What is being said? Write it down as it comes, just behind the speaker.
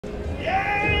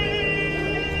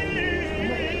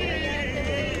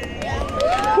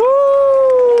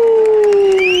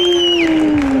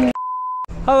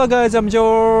Hello guys, I'm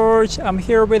George. I'm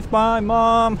here with my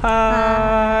mom.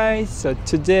 Hi. So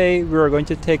today we're going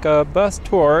to take a bus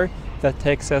tour that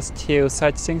takes us to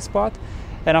sightseeing spot,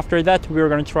 and after that we're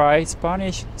going to try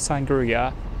Spanish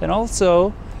sangria and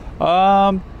also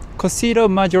Cocido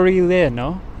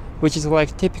Madrileño, which is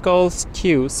like typical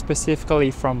stew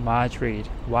specifically from Madrid.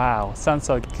 Wow, sounds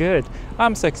so good.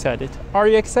 I'm so excited. Are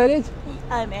you excited?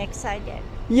 I'm excited.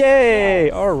 Yay!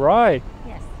 Yes. All right.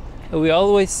 Yes. We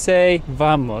always say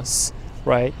vamos,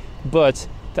 right? But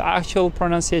the actual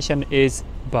pronunciation is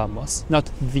vamos, not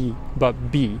V, but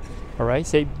B. All right,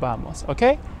 say vamos,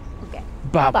 okay? Okay.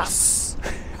 Vamos.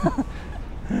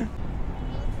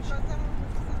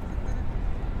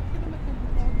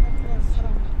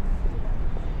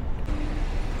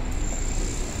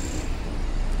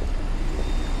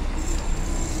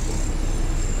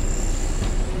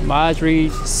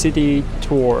 Madrid city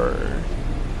tour.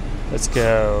 Let's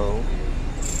go.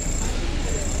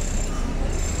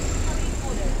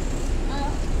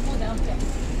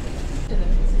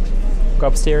 Go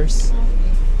upstairs.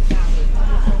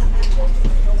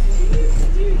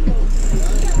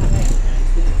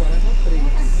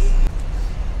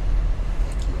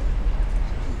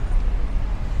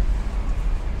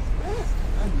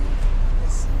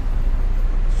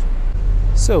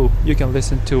 So you can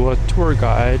listen to a tour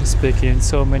guide speaking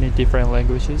so many different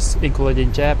languages,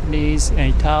 including Japanese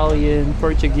and Italian,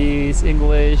 Portuguese,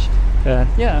 English, and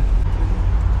yeah.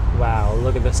 Wow,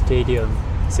 look at the stadium.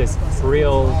 It says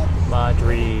Real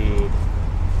Madrid.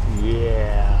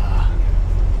 Yeah.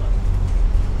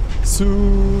 So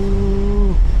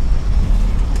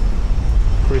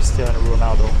Cristiano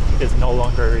Ronaldo is no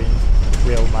longer in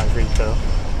Real Madrid though.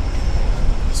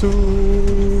 So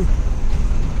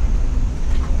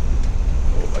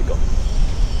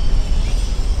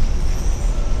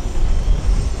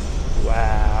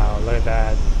wow, look at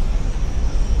that.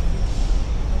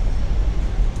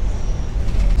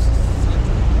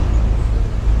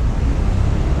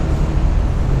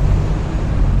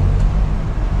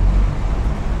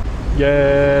 Yay!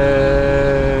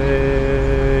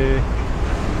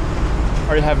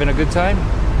 Are you having a good time?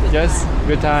 Yes?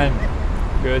 Good time.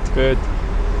 Good, good.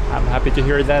 I'm happy to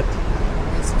hear that.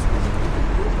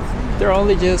 There are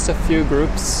only just a few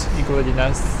groups, including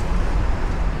us.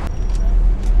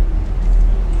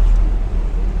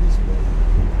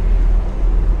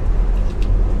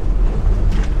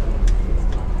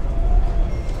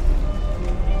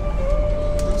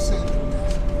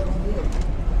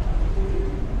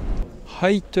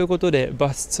 Hi, ということで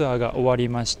バスツアーが終わり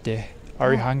まして。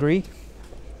Are you hungry?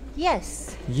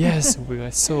 Yes. Yes, we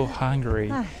are so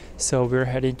hungry. So we're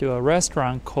heading to a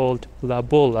restaurant called La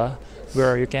Bola,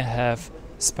 where you can have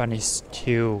Spanish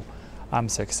stew. I'm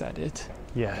so excited.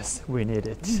 Yes, we need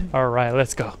it. All right,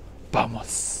 let's go.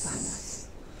 Vamos.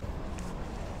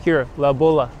 Here, La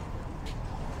Bola.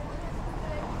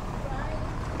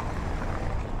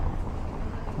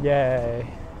 Yay.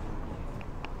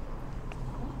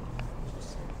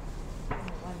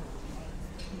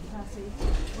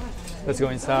 Let's go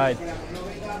inside.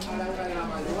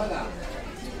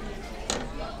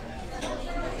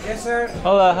 Yes, sir.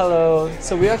 Hello, hello.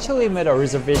 So we actually made a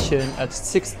reservation at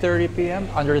 6:30 p.m.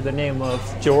 under the name of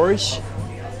George.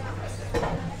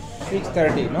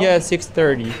 6:30, no? Yeah,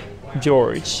 6:30.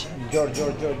 George. George.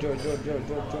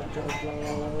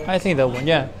 I think that one,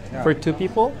 yeah. Yeah. For two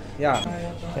people? Yeah.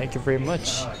 Thank you very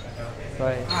much.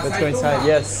 Right, let's go inside.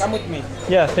 Yes. Come with me.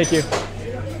 Yeah, thank you.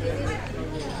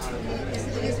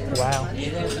 Wow.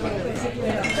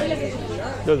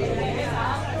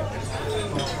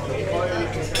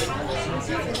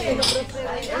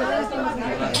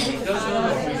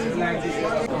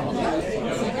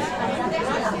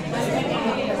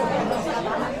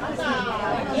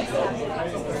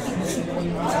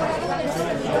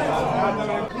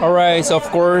 All right, so of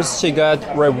course she got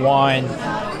red wine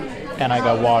and I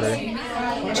got water.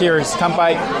 Cheers,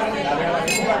 kanpai.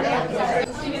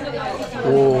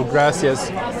 Oh,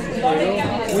 gracias.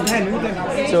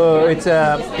 So it's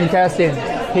intestine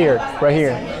here, right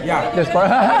here. Yeah. This part.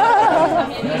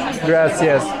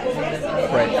 Gracias.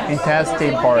 Right,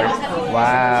 intestine part.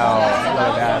 Wow,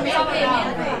 look at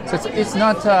that. So it's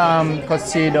not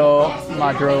Cocido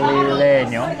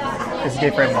Madrileño. It's a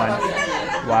different one.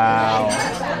 Wow.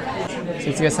 So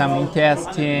it's got some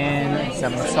intestine,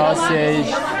 some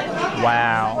sausage.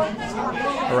 Wow.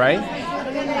 All right.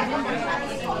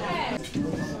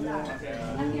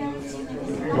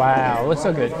 Wow, looks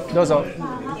so good. Those are.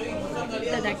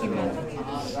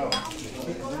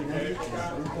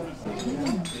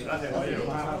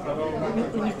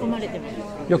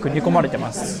よく煮込まれて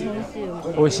ます。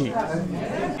美味しい。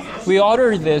We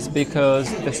ordered this because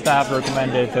the staff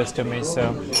recommended this to me,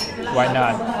 so why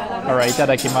not? Alright,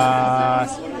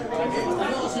 itadakimasu.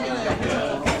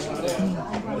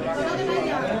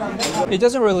 It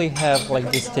doesn't really have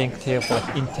like distinctive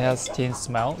like intestine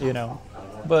smell, you know,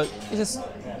 but it just,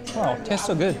 wow, tastes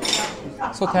so good.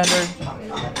 So tender.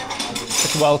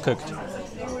 It's well cooked.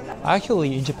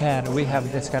 Actually, in Japan, we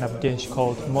have this kind of dish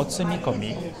called motsu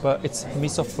nikomi, but it's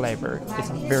miso flavor.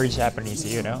 It's very Japanese,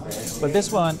 you know. But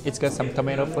this one, it's got some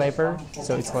tomato flavor,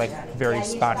 so it's like very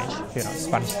Spanish, you know,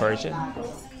 Spanish version.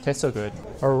 Tastes so good.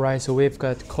 All right, so we've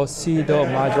got Cocido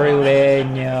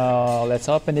Madrileño. Let's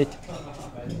open it.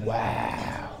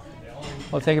 Wow.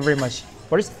 Well, thank you very much.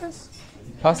 What is this?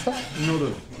 Pasta?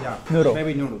 Noodles, yeah. Noodle.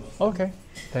 Baby noodles. Okay.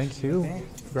 Thank you.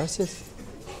 Gracias.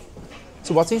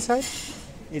 So what's inside?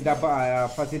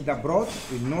 First is the broth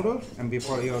with noodles, and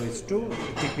before your stew,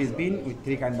 chickpeas bean with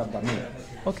 3 kinds of the meat.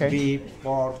 Okay. Beef,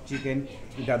 pork, chicken,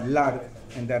 with the lard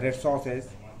and the red sauces.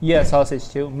 Yeah, sausage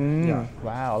too. Yeah.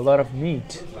 Wow, a lot of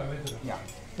meat. Yeah.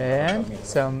 And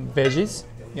some veggies.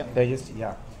 Yeah. Veggies,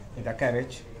 yeah. With the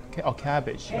cabbage. Okay. Oh,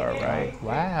 cabbage. All right.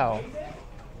 Wow.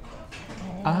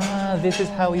 Ah, this is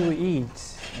how you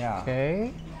eat. Yeah.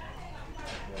 Okay.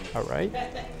 All right.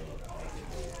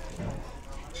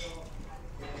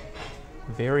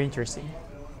 Very interesting.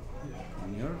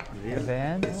 And your And real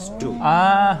then, stew.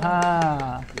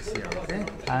 aha, This here, okay?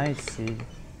 I see.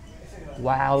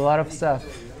 Wow, a lot of stuff.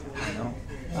 You know.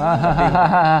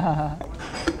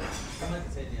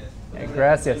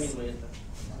 Gracias.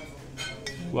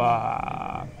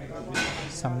 Wow.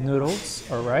 Some noodles,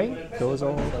 all right. Those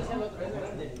all.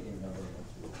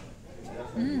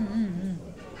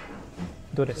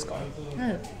 どうですか？はい、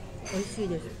美味しい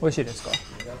です。美味しいですか？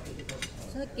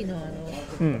さっきのう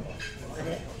ん。あ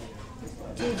れ、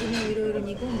チーズのいろいろ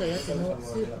煮込んだやつの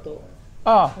スープと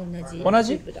あ、同じ同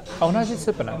じスープだ。あ、同じス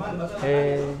ープなんだ。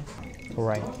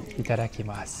Alright, いただき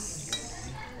ます。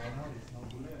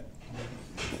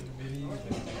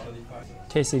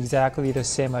Tastes exactly the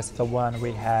same as the one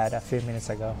we had a few minutes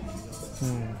ago.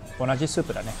 同じスー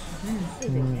プだね。そ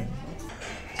うですね。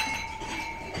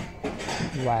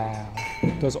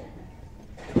Wow. どうぞ。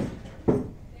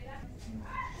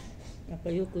やっぱ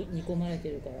りよく煮込まれて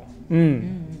るから。美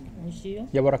味しいよ。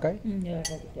柔らかい？柔らか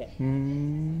くて。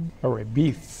Alright,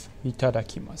 beef. いただ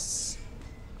きます。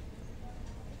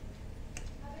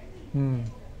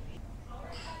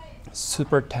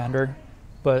Super tender,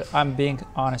 but I'm being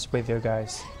honest with you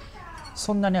guys.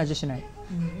 そんなに味しない。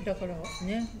だから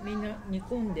ね、みんな煮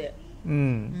込んで。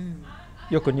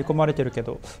よく煮込まれてるけ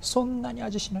ど、そんなに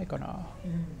味しないかな。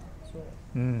そう。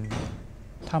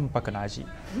淡白な味。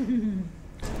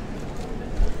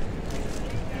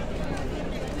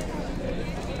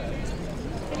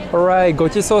Alright, ご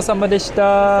ちそうさまでし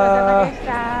た。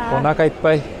お腹いっ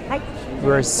ぱい。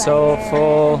We're so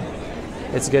full.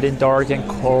 It's getting dark and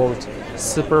cold.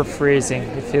 Super freezing.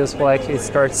 It feels like it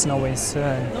starts snowing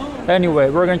soon. Anyway,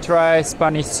 we're going to try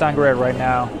Spanish sangria right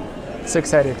now. So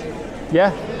excited.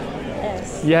 Yeah?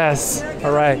 Yes.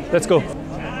 All right, let's go.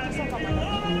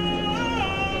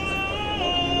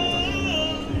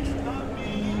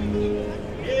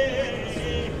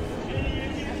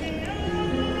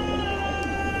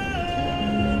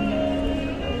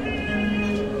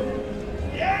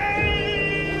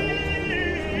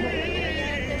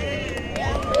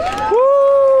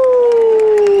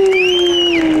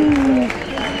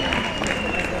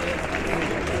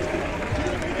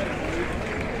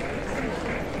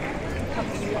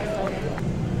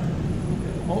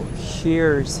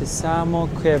 Here, Sesamo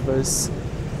Cuevas.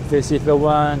 This is the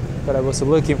one that I was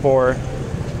looking for.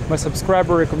 My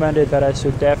subscriber recommended that I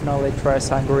should definitely try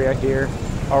sangria here.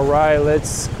 All right,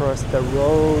 let's cross the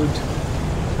road.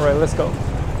 All right, let's go.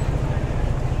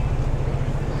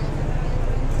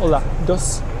 Hola,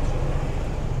 dos.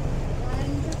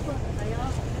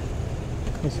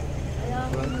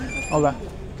 Hola,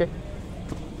 okay.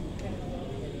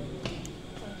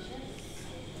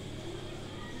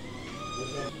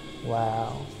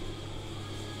 Wow.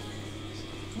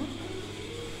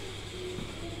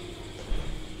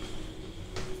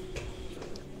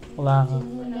 Hola.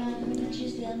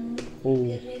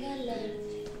 Oh.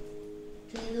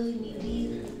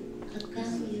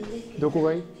 どこ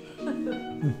がいい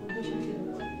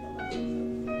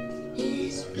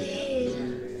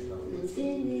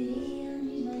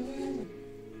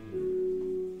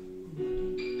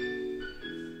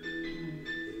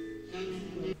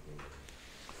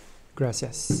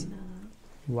？Gracias.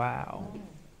 Wow.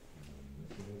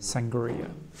 Sangria.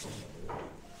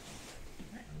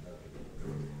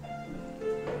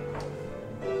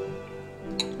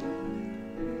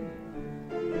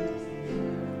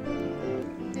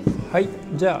 はい、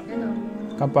じゃあ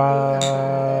乾杯。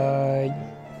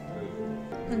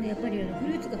やっぱりフ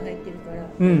ルーツが入ってるから、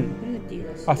うん。フルーティ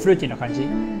ーだし。あ、フルーティーな感じ？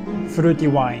フルーティ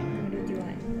ーワイン。フルーティーワ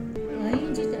イン。ワイン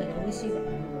自体が美味しいわ。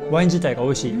ワイン自体が美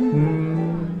味しい。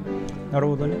なる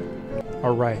ほどね。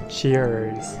Alright,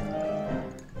 cheers.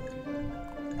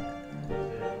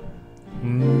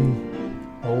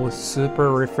 Oh, super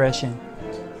refreshing.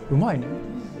 うまいね。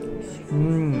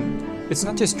It's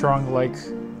not too strong, like,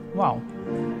 wow.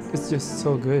 It's just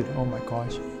so good. Oh my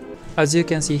gosh. As you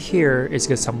can see here, it's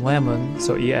got some lemon,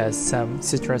 so it adds some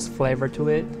citrus flavor to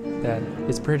it. Then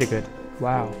it's pretty good.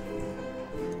 Wow.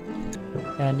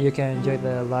 And you can enjoy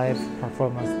the live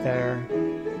performance there.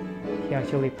 He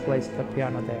actually plays the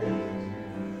piano there.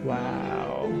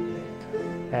 Wow.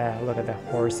 Yeah, look at the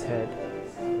horse head.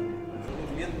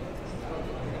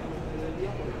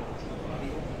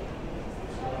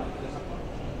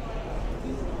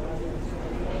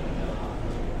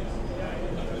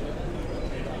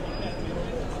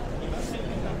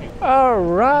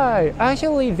 Alright,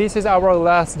 actually this is our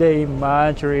last day in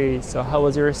Madrid. So how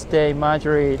was your stay in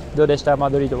Madrid? どうでした？マ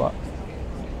ドリードは。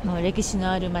もう歴史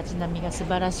のある街並みが素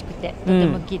晴らしくて、とて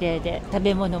も綺麗で、食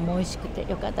べ物も美味しくて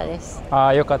良かったです。あ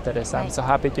あ、よかったです。I'm so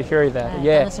happy to hear that. はい、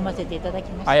 Yeah. 楽しませていただき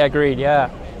ました。I agree, yeah.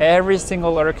 Every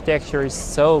single architecture is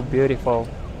so beautiful.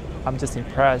 I'm just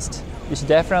impressed. You should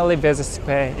definitely visit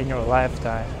Spain in your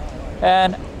lifetime.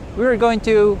 And we're going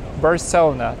to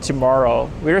Barcelona tomorrow.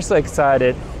 We're so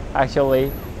excited. Actually,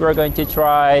 we're going to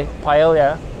try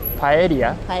paella. I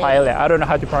don't know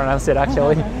how to pronounce it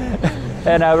actually.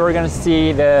 And we're going to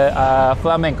see the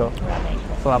flamenco.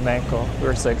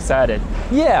 We're so excited.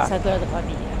 Yeah. サグラダ・ファ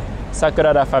ミリア。サグ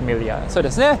ラダ・ファミリア。そうで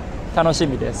すね。楽し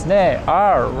みですね。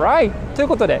Alright. という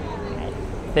ことで、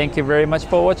Thank you very much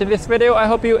for watching this video. I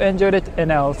hope you enjoyed it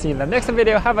and I'll see you in the next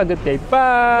video. Have a good day.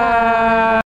 Bye.